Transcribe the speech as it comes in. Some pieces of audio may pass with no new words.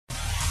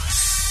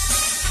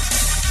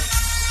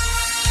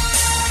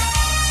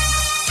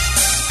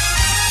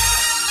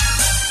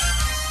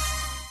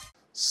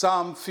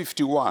Psalm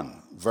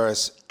 51,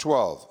 verse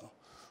 12.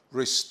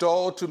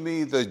 Restore to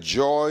me the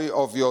joy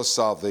of your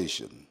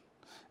salvation,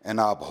 and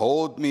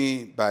uphold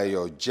me by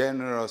your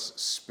generous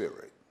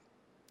spirit.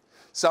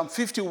 Psalm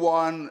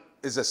 51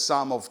 is a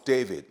psalm of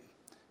David.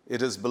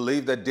 It is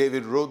believed that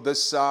David wrote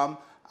this psalm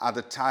at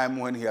the time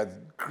when he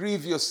had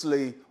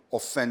grievously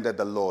offended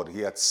the Lord.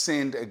 He had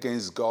sinned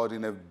against God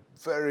in a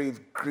very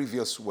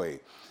grievous way.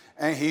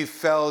 And he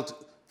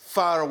felt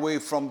far away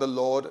from the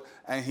Lord,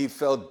 and he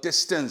felt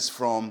distance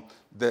from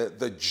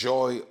the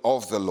joy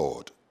of the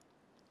Lord.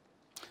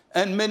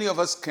 And many of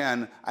us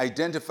can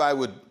identify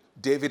with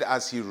David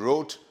as he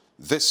wrote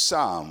this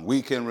psalm.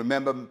 We can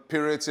remember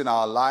periods in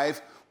our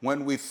life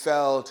when we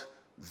felt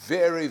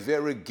very,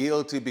 very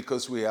guilty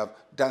because we have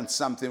done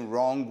something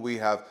wrong. We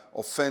have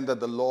offended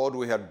the Lord.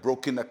 We have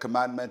broken a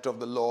commandment of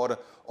the Lord.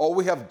 Or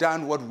we have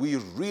done what we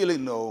really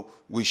know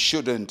we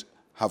shouldn't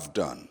have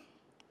done.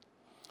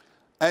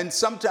 And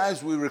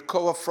sometimes we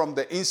recover from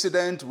the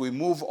incident, we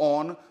move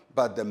on,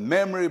 but the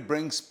memory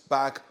brings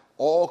back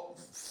all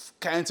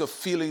kinds of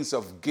feelings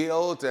of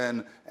guilt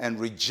and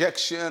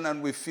rejection,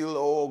 and we feel,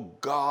 oh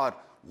God,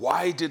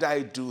 why did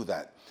I do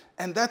that?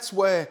 And that's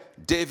where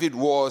David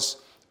was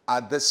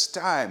at this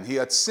time. He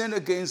had sinned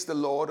against the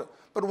Lord,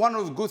 but one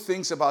of the good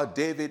things about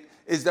David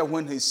is that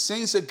when he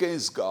sins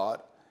against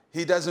God,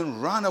 he doesn't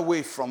run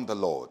away from the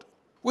Lord,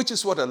 which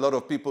is what a lot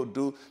of people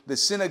do. They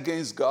sin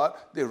against God,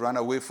 they run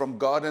away from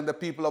God and the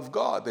people of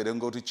God. They don't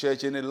go to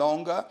church any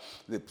longer.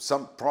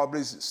 Some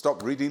probably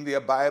stop reading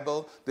their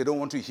Bible. They don't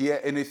want to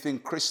hear anything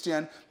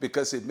Christian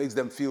because it makes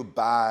them feel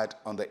bad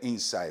on the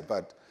inside.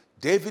 But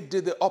David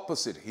did the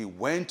opposite. He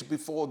went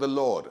before the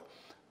Lord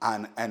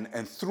and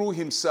threw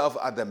himself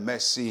at the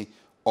mercy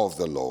of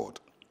the Lord.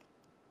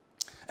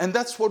 And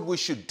that's what we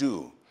should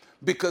do,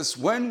 because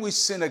when we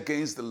sin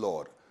against the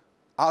Lord,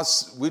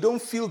 we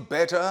don't feel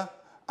better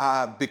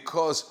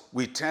because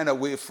we turn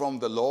away from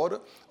the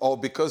Lord or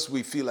because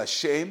we feel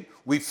ashamed.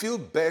 We feel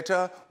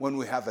better when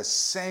we have a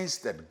sense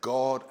that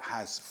God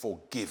has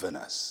forgiven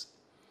us.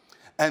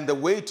 And the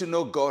way to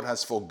know God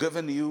has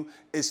forgiven you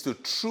is to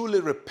truly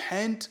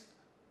repent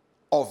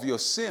of your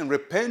sin.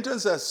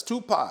 Repentance has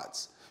two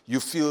parts. You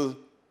feel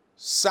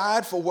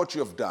sad for what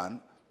you have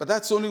done, but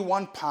that's only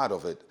one part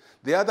of it.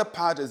 The other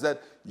part is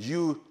that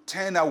you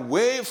turn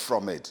away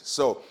from it.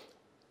 So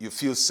you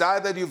feel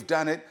sad that you've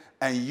done it,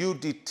 and you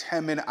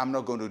determine, I'm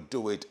not going to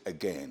do it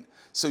again.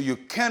 So you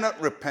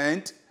cannot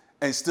repent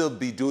and still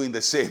be doing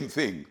the same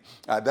thing.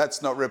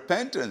 That's not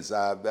repentance.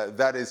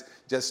 That is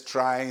just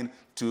trying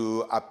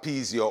to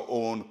appease your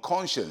own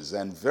conscience.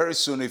 And very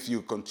soon, if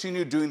you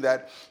continue doing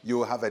that, you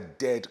will have a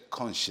dead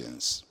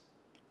conscience.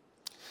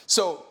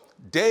 So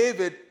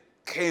David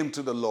came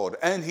to the Lord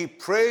and he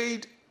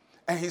prayed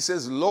and he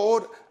says,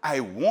 Lord, I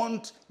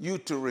want you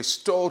to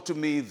restore to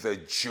me the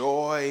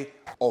joy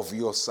of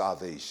your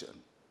salvation.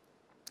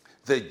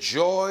 The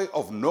joy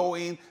of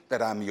knowing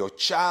that I'm your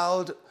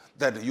child,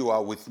 that you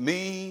are with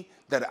me,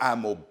 that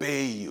I'm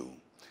obeying you.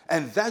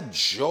 And that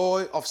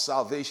joy of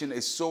salvation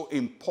is so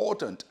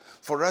important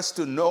for us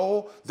to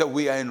know that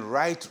we are in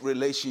right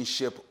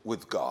relationship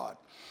with God.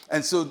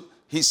 And so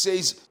he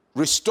says,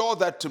 restore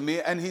that to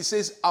me. And he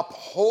says,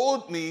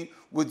 uphold me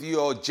with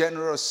your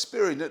generous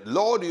spirit.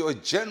 Lord, you're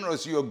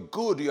generous, you're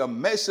good, you're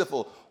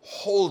merciful.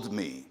 Hold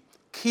me.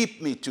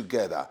 Keep me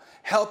together.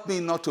 Help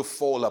me not to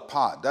fall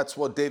apart. That's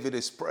what David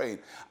is praying.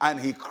 And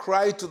he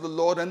cried to the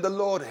Lord, and the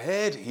Lord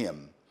heard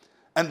him.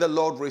 And the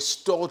Lord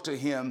restored to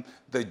him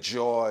the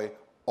joy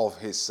of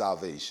his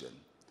salvation.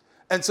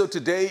 And so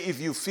today,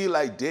 if you feel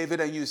like David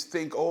and you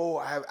think, oh,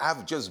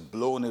 I've just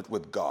blown it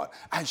with God,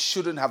 I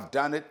shouldn't have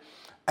done it.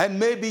 And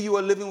maybe you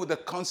are living with the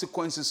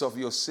consequences of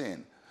your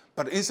sin.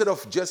 But instead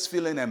of just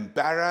feeling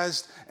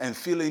embarrassed and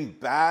feeling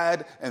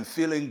bad and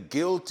feeling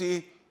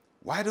guilty,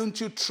 why don't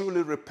you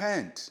truly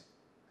repent?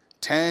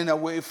 Turn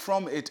away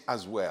from it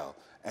as well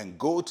and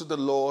go to the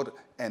Lord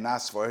and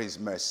ask for his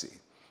mercy.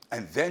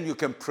 And then you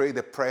can pray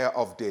the prayer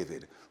of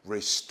David.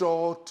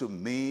 Restore to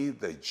me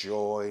the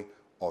joy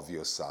of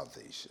your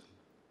salvation.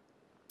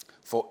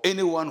 For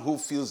anyone who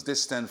feels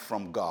distant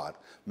from God,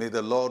 may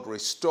the Lord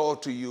restore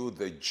to you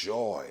the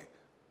joy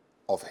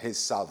of his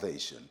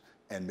salvation,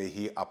 and may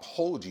he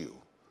uphold you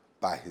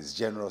by his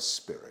generous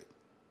spirit.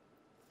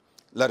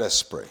 Let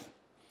us pray.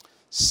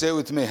 Say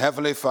with me,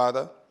 Heavenly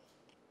Father,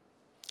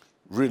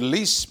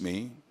 release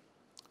me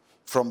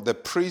from the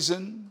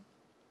prison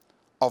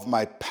of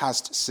my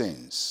past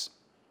sins.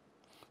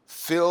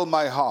 Fill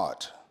my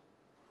heart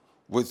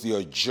with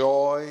your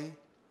joy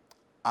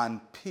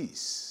and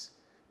peace.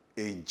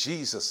 In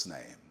Jesus'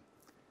 name,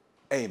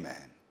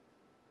 amen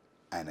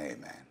and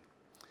amen.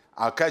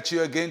 I'll catch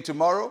you again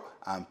tomorrow.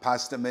 I'm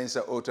Pastor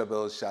Mensa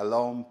Otabil.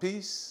 Shalom,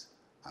 peace,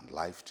 and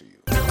life to you.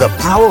 The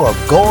power of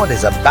God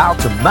is about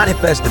to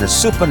manifest in a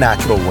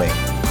supernatural way.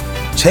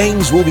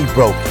 Chains will be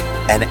broken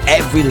and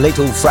every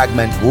little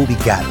fragment will be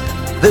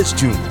gathered. This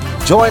June,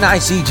 join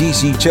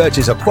ICGC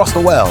churches across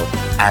the world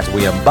as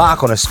we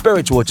embark on a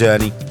spiritual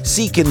journey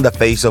seeking the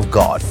face of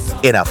God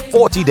in a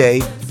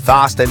 40-day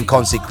fast and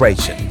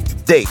consecration.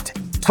 Date,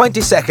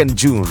 22nd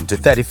June to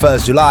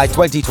 31st July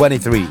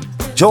 2023.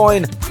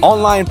 Join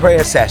online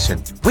prayer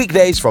session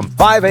weekdays from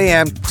 5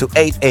 a.m. to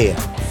 8 a.m.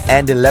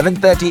 and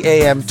 11:30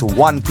 a.m. to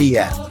 1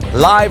 p.m.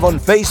 live on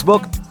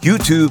Facebook,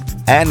 YouTube,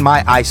 and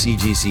my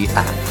ICGC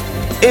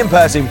app.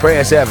 In-person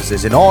prayer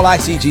services in all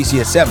ICGC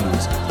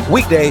assemblies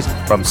weekdays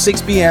from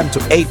 6 p.m. to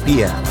 8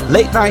 p.m.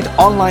 Late night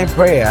online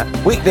prayer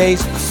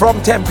weekdays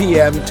from 10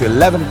 p.m. to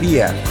 11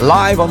 p.m.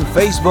 live on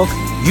Facebook,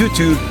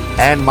 YouTube,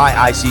 and my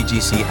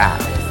ICGC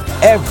app.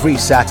 Every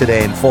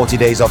Saturday in 40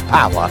 Days of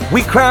Power,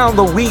 we crown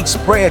the week's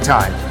prayer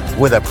time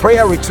with a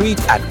prayer retreat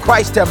at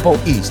Christ Temple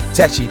East,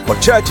 Techi, for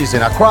churches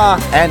in Accra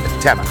and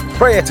Tema.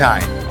 Prayer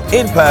time,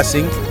 in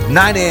person,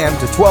 9 a.m.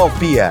 to 12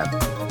 p.m.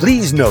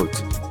 Please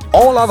note,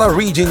 all other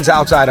regions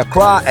outside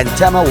Accra and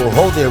Tema will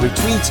hold their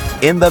retreats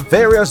in the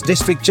various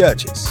district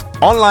churches.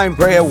 Online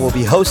prayer will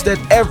be hosted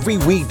every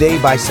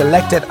weekday by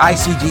selected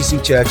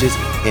ICGC churches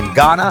in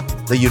Ghana,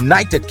 the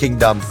United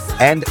Kingdom,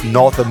 and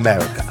North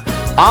America.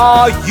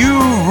 Are you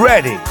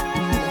ready?